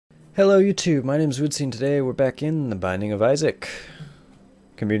Hello YouTube, my name is uidsea and today we're back in The Binding of Isaac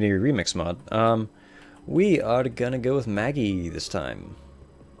Community Remix mod. We are gonna go with Maggie this time.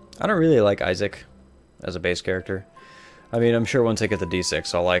 I don't really like Isaac as a base character. I mean, I'm sure once I get the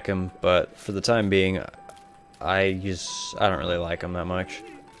D6 I'll like him, but for the time being, I don't really like him that much.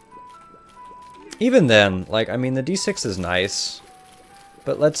 Even then, like, I mean, the D6 is nice,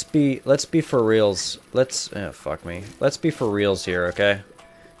 but let's be for reals. Fuck me. Let's be for reals here, okay?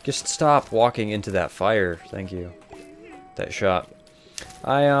 Just stop walking into that fire. Thank you. That shot.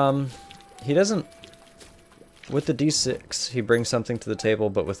 He doesn't... With the D6, he brings something to the table,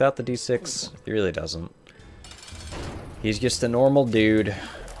 but without the D6, he really doesn't. He's just a normal dude.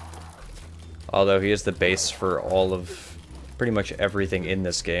 Although he is the base for all of... pretty much everything in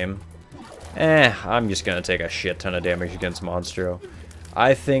this game. I'm just gonna take a shit ton of damage against Monstro.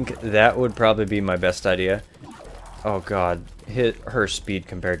 I think that would probably be my best idea. Oh god, her speed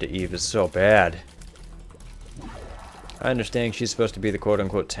compared to Eve is so bad. I understand she's supposed to be the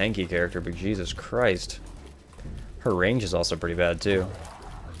quote-unquote tanky character, but Jesus Christ. Her range is also pretty bad too.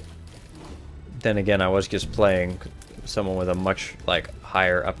 Then again, I was just playing someone with a much, like,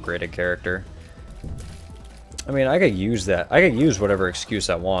 higher upgraded character. I mean, I could use that. I could use whatever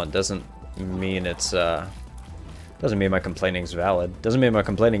excuse I want. Doesn't mean it's, doesn't mean my complaining is valid. Doesn't mean my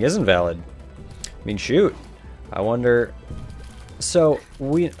complaining isn't valid. I mean, shoot. I wonder... So,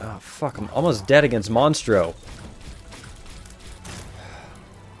 oh, fuck, I'm almost dead against Monstro.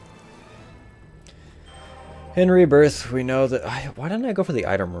 In Rebirth, we know that... Why didn't I go for the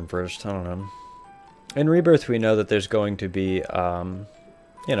item room first? I don't know. In Rebirth, we know that there's going to be,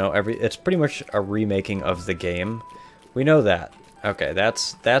 you know, it's pretty much a remaking of the game. We know that. Okay,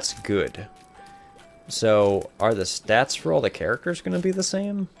 that's good. So, are the stats for all the characters going to be the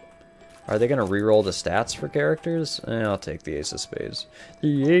same? Are they going to reroll the stats for characters? I'll take the Ace of Spades.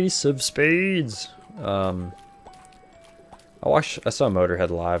 The Ace of Spades! I saw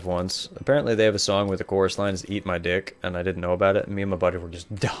Motorhead live once. Apparently they have a song where the chorus line is "Eat my dick," and I didn't know about it, and me and my buddy were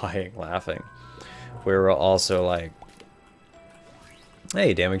just dying laughing. We were also like,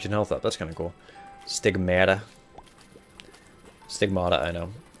 hey, damage and health up, that's kind of cool. Stigmata, I know.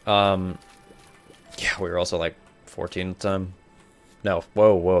 Yeah, we were also like 14 at the time. No,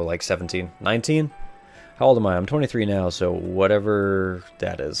 whoa, like 17. 19? How old am I? I'm 23 now, so whatever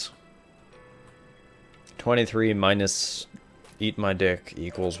that is. 23 minus eat my dick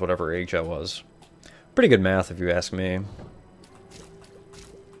equals whatever age I was. Pretty good math if you ask me.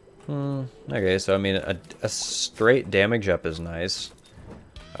 Okay, so I mean, a straight damage up is nice.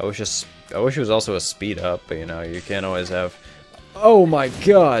 I wish it was also a speed up, but you know, you can't always have... Oh my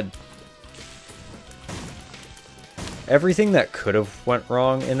god! Everything that could have went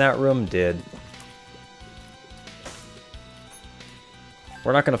wrong in that room did.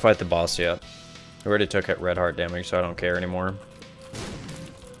 We're not going to fight the boss yet. We already took red heart damage, so I don't care anymore.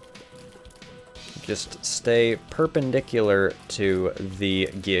 Just stay perpendicular to the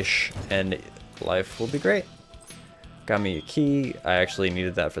Gish, and life will be great. Got me a key. I actually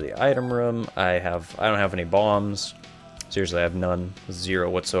needed that for the item room. I don't have any bombs. Seriously, I have none. Zero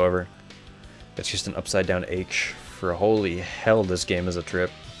whatsoever. It's just an upside down H. For holy hell, this game is a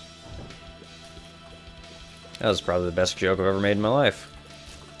trip. That was probably the best joke I've ever made in my life.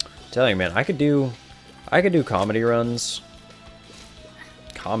 I'm telling you, man, I could do comedy runs.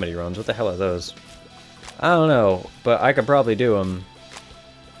 Comedy runs? What the hell are those? I don't know, but I could probably do them.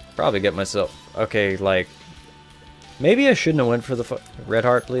 Probably get myself... Okay, like... Maybe I shouldn't have went for the red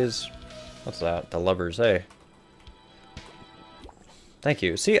heart, please. What's that? The lovers, hey. Thank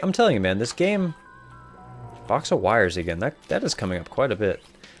you. See, I'm telling you, man, this game... Box of wires again. That is coming up quite a bit.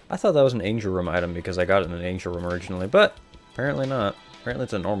 I thought that was an angel room item because I got it in an angel room originally, but apparently not. Apparently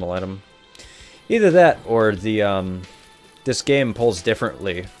it's a normal item. Either that or the this game pulls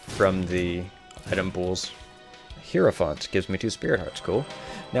differently from the item pools. Hierophant gives me 2 spirit hearts. Cool.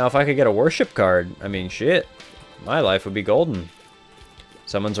 Now if I could get a worship card, I mean shit, my life would be golden.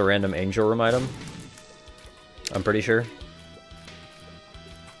 Summons a random angel room item. I'm pretty sure.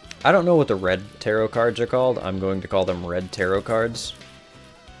 I don't know what the red tarot cards are called. I'm going to call them red tarot cards.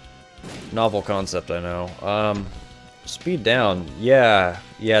 Novel concept, I know. Speed down. Yeah,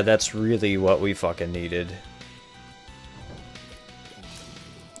 that's really what we fucking needed.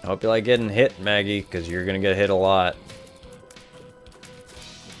 I hope you like getting hit, Maggie, because you're gonna get hit a lot.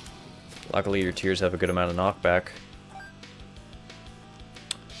 Luckily, your tears have a good amount of knockback.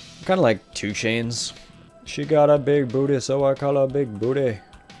 Kind of like 2 Chainz. She got a big booty, so I call her big booty.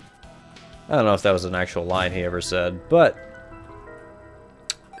 I don't know if that was an actual line he ever said, but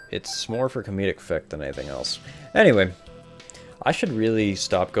it's more for comedic effect than anything else. Anyway, I should really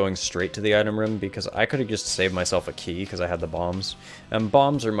stop going straight to the item room because I could have just saved myself a key because I had the bombs. And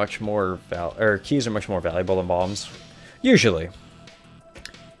bombs are much more keys are much more valuable than bombs. Usually.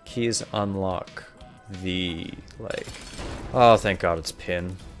 Keys unlock the, like... Oh, thank God it's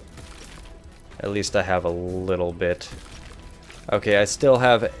pin. At least I have a little bit. Okay, I still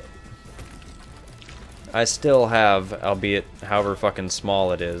have, albeit however fucking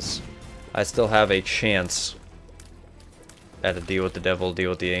small it is, I still have a chance at a deal with the devil,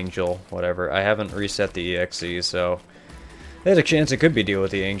 deal with the angel, whatever. I haven't reset the exe, so there's a chance it could be deal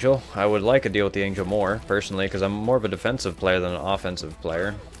with the angel. I would like a deal with the angel more, personally, because I'm more of a defensive player than an offensive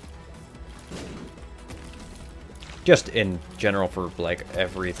player. Just in general for, like,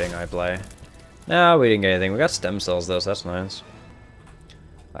 everything I play. Nah, we didn't get anything. We got stem cells, though, so that's nice.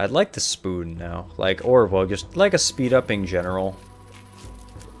 I'd like the spoon now. Like, or, well, just like a speed up in general.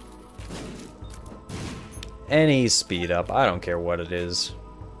 Any speed up. I don't care what it is.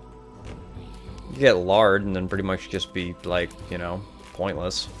 You get lard and then pretty much just be, like, you know,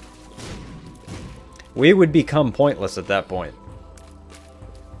 pointless. We would become pointless at that point.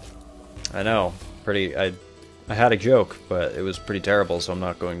 I know. I had a joke, but it was pretty terrible, so I'm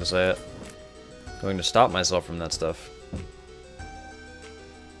not going to say it. I'm going to stop myself from that stuff.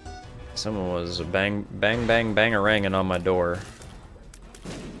 Someone was bang-a-ranging on my door.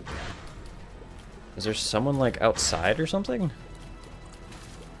 Is there someone, like, outside or something?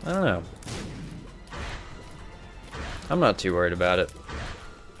 I don't know. I'm not too worried about it.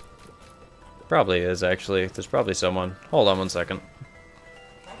 Probably is, actually. There's probably someone. Hold on one second.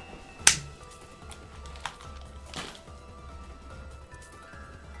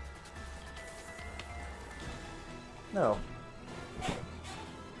 No.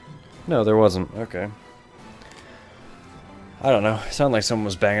 No, there wasn't. Okay. I don't know. It sounded like someone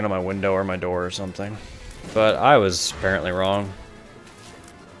was banging on my window or my door or something. But I was apparently wrong.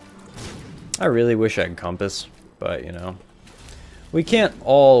 I really wish I had compass, but, you know. We can't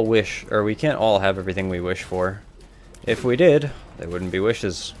all wish, or we can't all have everything we wish for. If we did, they wouldn't be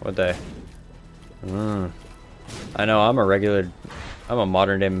wishes, would they? I know, I'm a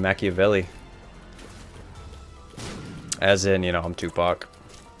modern-day Machiavelli. As in, you know, I'm Tupac.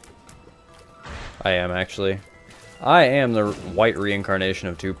 I am, actually. I am the white reincarnation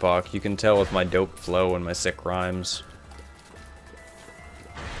of Tupac. You can tell with my dope flow and my sick rhymes.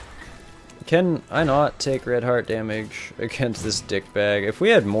 Can I not take red heart damage against this dickbag? If we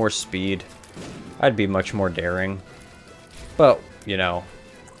had more speed, I'd be much more daring. But, you know,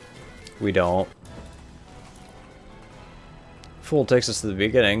 we don't. Fool takes us to the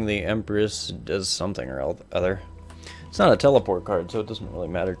beginning. The Empress does something or other. It's not a teleport card, so it doesn't really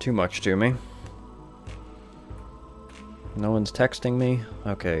matter too much to me. No one's texting me?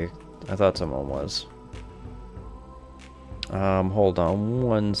 Okay, I thought someone was. Hold on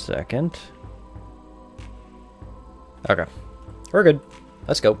one second. Okay, we're good.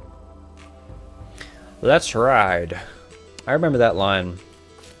 Let's go. Let's ride. I remember that line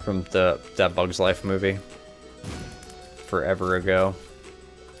from that Bug's Life movie forever ago.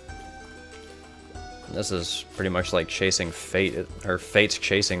 This is pretty much like chasing fate, or fate's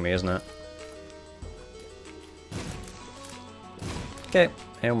chasing me, isn't it? Okay,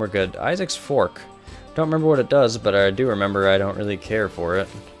 and we're good. Isaac's fork. Don't remember what it does, but I do remember I don't really care for it.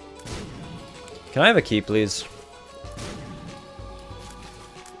 Can I have a key, please?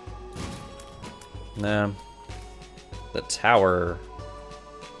 Nah. The tower.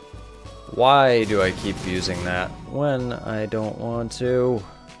 Why do I keep using that when I don't want to?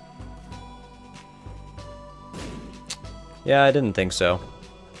 Yeah, I didn't think so.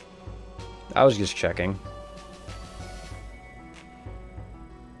 I was just checking.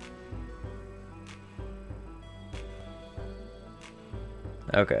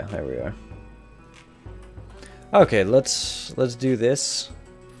 Okay, there we are. Okay, let's do this.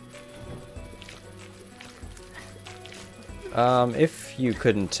 If you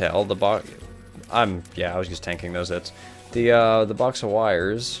couldn't tell, the box... yeah, I was just tanking those hits. The box of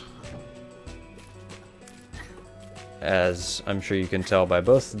wires, as I'm sure you can tell by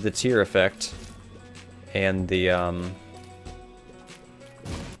both the tear effect and the,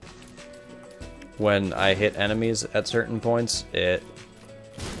 when I hit enemies at certain points, it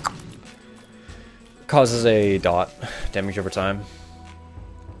causes a dot damage over time.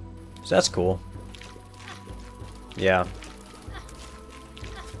 So that's cool. Yeah.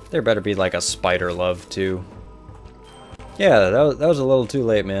 There better be like a spider love too. Yeah, that was a little too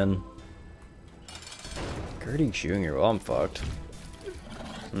late, man. Gertie Jr. Well, I'm fucked.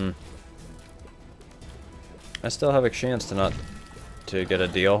 I still have a chance to get a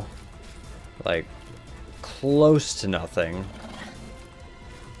deal. Like, close to nothing.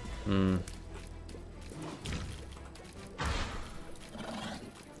 Hmm.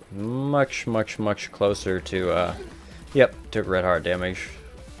 Much, much, much closer to, yep, took red heart damage.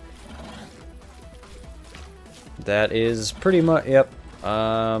 That is pretty much, yep.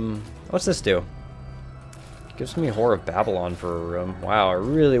 What's this do? Gives me Whore of Babylon for a room. Wow, I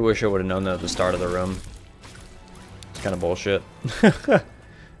really wish I would have known that at the start of the room. It's kind of bullshit.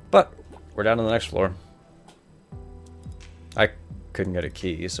 But, we're down to the next floor. I couldn't get a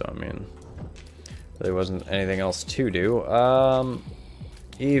key, so I mean, there wasn't anything else to do.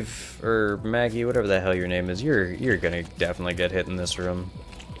 Eve, or Maggie, whatever the hell your name is, you're gonna definitely get hit in this room.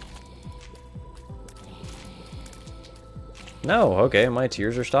 No, okay, my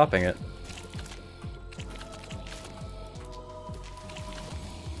tears are stopping it.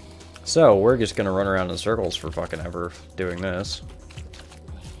 So, we're just gonna run around in circles for fucking ever doing this.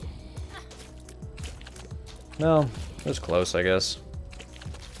 No, it was close, I guess.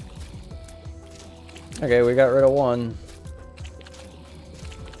 Okay, we got rid of one.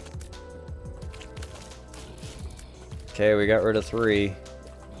 Okay, we got rid of 3.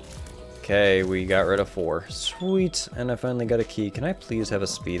 Okay, we got rid of 4. Sweet, and I finally got a key. Can I please have a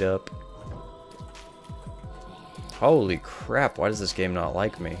speed up? Holy crap, why does this game not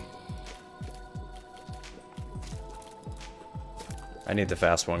like me? I need the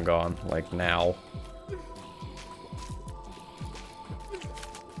fast one gone, like now.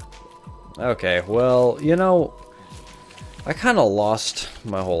 Okay, well, you know, I kind of lost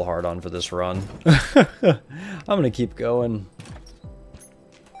my whole heart on for this run. I'm gonna keep going.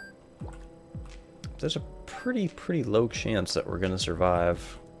 There's a pretty low chance that we're gonna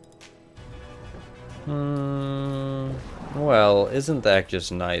survive. Well, isn't that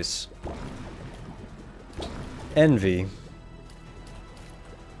just nice? Envy.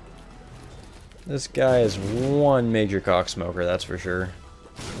 This guy is one major cocksmoker, that's for sure.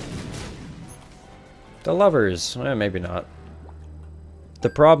 The lovers, maybe not. The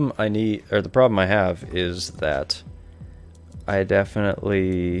problem the problem I have is that I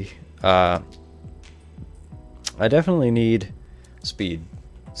definitely need speed.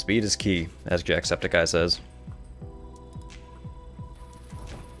 Speed is key, as Jacksepticeye says.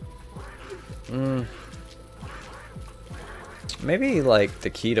 Maybe, like, the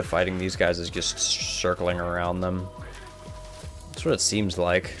key to fighting these guys is just circling around them. That's what it seems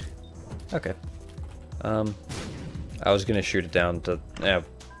like. Okay. I was gonna shoot it down to...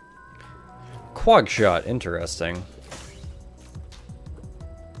 Quag shot, interesting.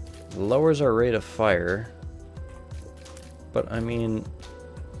 Lowers our rate of fire. But, I mean...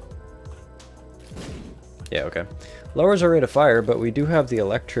 Yeah, okay. Lowers our rate of fire, but we do have the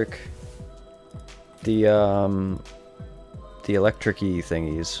electric... The electric-y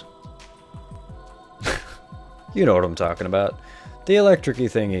thingies. You know what I'm talking about. The electric-y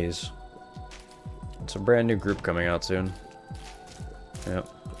thingies. It's a brand new group coming out soon. Yep.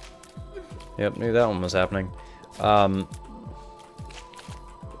 Yep, knew that one was happening.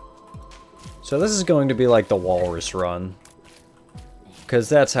 So this is going to be like the walrus run. Because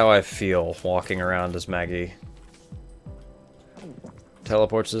that's how I feel walking around as Maggie.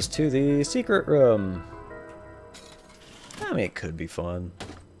 Teleports us to the secret room. I mean, it could be fun.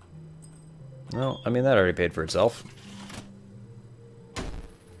 Well, I mean, that already paid for itself.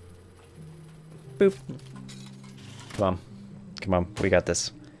 Boop. Come on. Come on, we got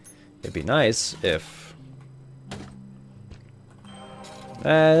this. It'd be nice if...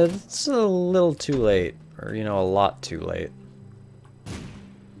 it's a little too late. Or, you know, a lot too late.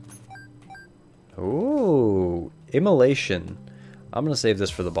 Ooh, immolation. I'm gonna save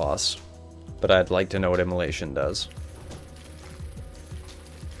this for the boss. But I'd like to know what immolation does.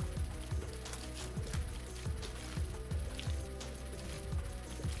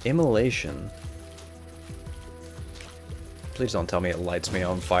 Immolation. Please don't tell me it lights me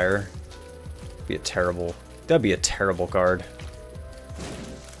on fire. That'd be a terrible card.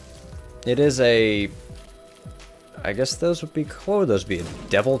 It is a... I guess those would be... What would those be?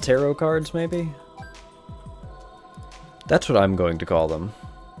 Devil Tarot cards, maybe? That's what I'm going to call them.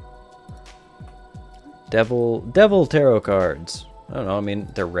 Devil Tarot cards. I don't know, I mean,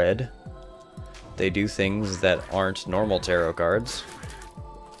 they're red. They do things that aren't normal tarot cards.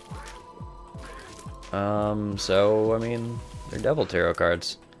 So, I mean, they're Devil Tarot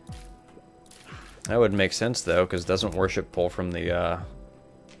cards. That would make sense, though, because doesn't Worship pull from the,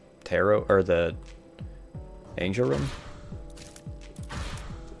 Tarot, or the Angel Room?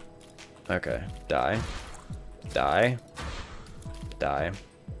 Okay, die. Die. Die.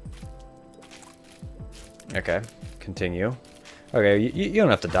 Okay, continue. Okay, you don't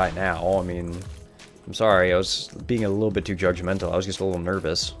have to die now, I mean... I'm sorry, I was being a little bit too judgmental, I was just a little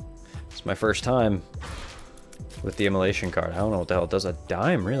nervous. It's my first time with the immolation card. I don't know what the hell it does. A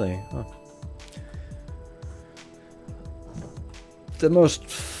dime, really? Huh.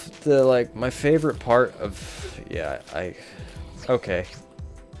 My favorite part of, yeah, okay.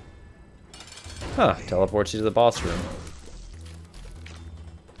 Huh, teleports you to the boss room.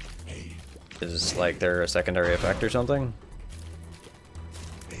 Is, like, there a secondary effect or something?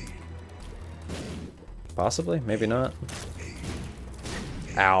 Possibly? Maybe not.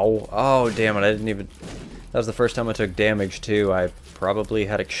 Ow. Oh, damn it, I didn't even... That was the first time I took damage, too. I probably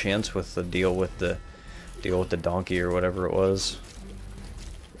had a chance with the deal with the donkey or whatever it was.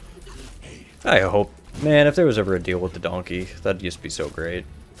 I hope... Man, if there was ever a deal with the donkey, that'd just be so great.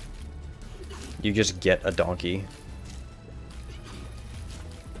 You just get a donkey.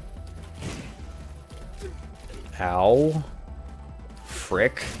 Ow.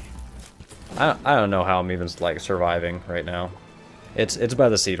 Frick. I don't know how I'm even, like, surviving right now. It's by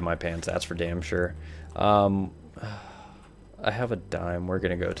the seat of my pants, that's for damn sure. I have a dime. We're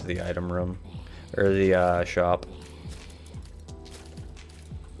gonna go to the item room. Or the, shop.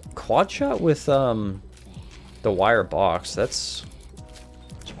 Quad shot with, the wire box. It's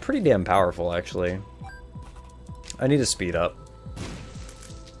pretty damn powerful, actually. I need to speed up.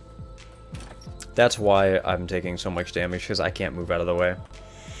 That's why I'm taking so much damage, because I can't move out of the way.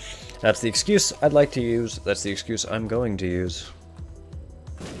 That's the excuse I'd like to use. That's the excuse I'm going to use.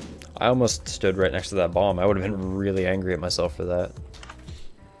 I almost stood right next to that bomb. I would have been really angry at myself for that.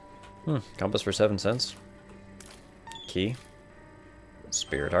 Compass for 7 cents. Key.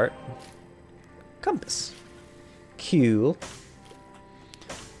 Spirit heart. Compass. Cool.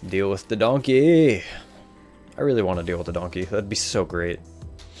 Deal with the donkey. I really want to deal with the donkey. That'd be so great.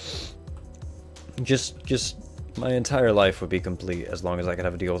 Just my entire life would be complete as long as I could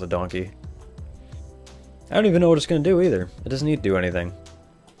have a deal with a donkey. I don't even know what it's gonna do either. It doesn't need to do anything.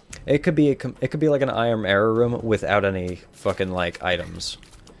 It could be like an I am error room without any fucking like items.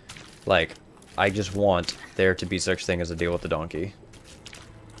 Like, I just want there to be such thing as a deal with the donkey.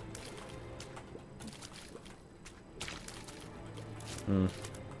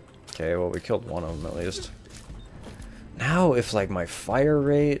 Okay, well we killed one of them at least. Now, if, like, my fire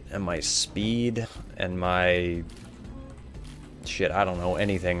rate and my speed and my... shit, I don't know,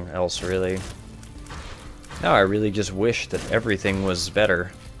 anything else, really. Now I really just wish that everything was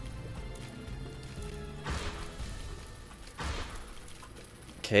better.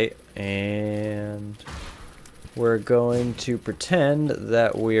 Okay, and... we're going to pretend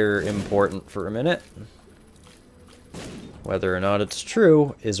that we're important for a minute. Whether or not it's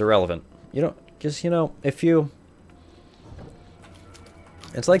true is irrelevant. You don't... just, you know, if you...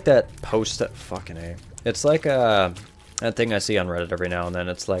 It's like that post that fucking A. It's like that thing I see on Reddit every now and then.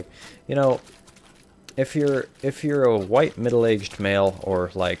 It's like, you know, if you're a white middle-aged male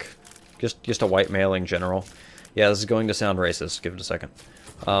or like just a white male in general. Yeah, this is going to sound racist. Give it a second.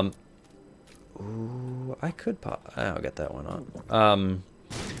 Ooh, I could pop. I'll get that one on.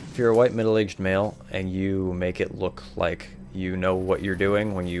 If you're a white middle-aged male and you make it look like you know what you're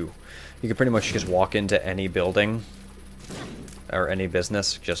doing when you can pretty much just walk into any building or any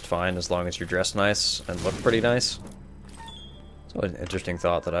business just fine as long as you're dressed nice and look pretty nice. It's always an interesting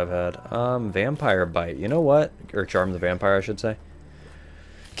thought that I've had. Vampire bite. You know what? Or charm the vampire, I should say.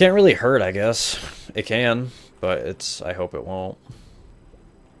 Can't really hurt, I guess. It can, but I hope it won't.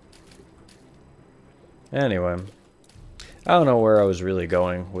 Anyway. I don't know where I was really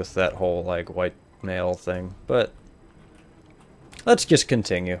going with that whole, like, white male thing, but let's just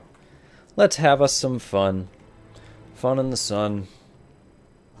continue. Let's have us some fun. Fun in the sun.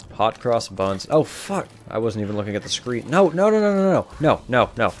 Hot cross buns. Oh, fuck. I wasn't even looking at the screen. No, no, no, no, no, no. No,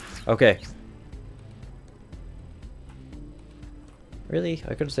 no, no. Okay. Really?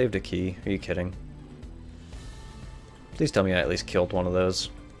 I could have saved a key. Are you kidding? Please tell me I at least killed one of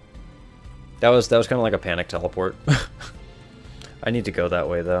those. That was kind of like a panic teleport. I need to go that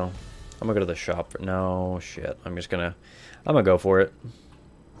way, though. I'm gonna go to the shop. No, shit. I'm gonna go for it.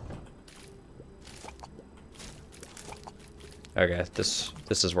 Okay, this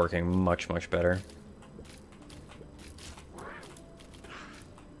is working much, much better.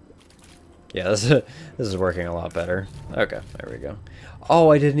 Yeah, this is working a lot better. Okay, there we go.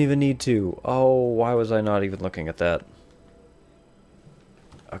 Oh, I didn't even need to. Oh, why was I not even looking at that?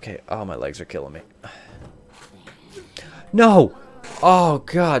 Okay, oh, my legs are killing me. No! Oh,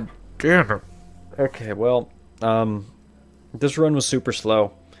 god damn it. Okay, well, this run was super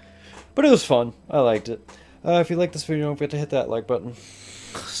slow, but it was fun. I liked it. If you like this video, don't forget to hit that like button.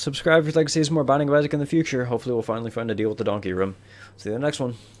 Subscribe if you'd like to see some more Binding of Isaac in the future. Hopefully we'll finally find a deal with the donkey room. See you in the next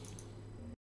one.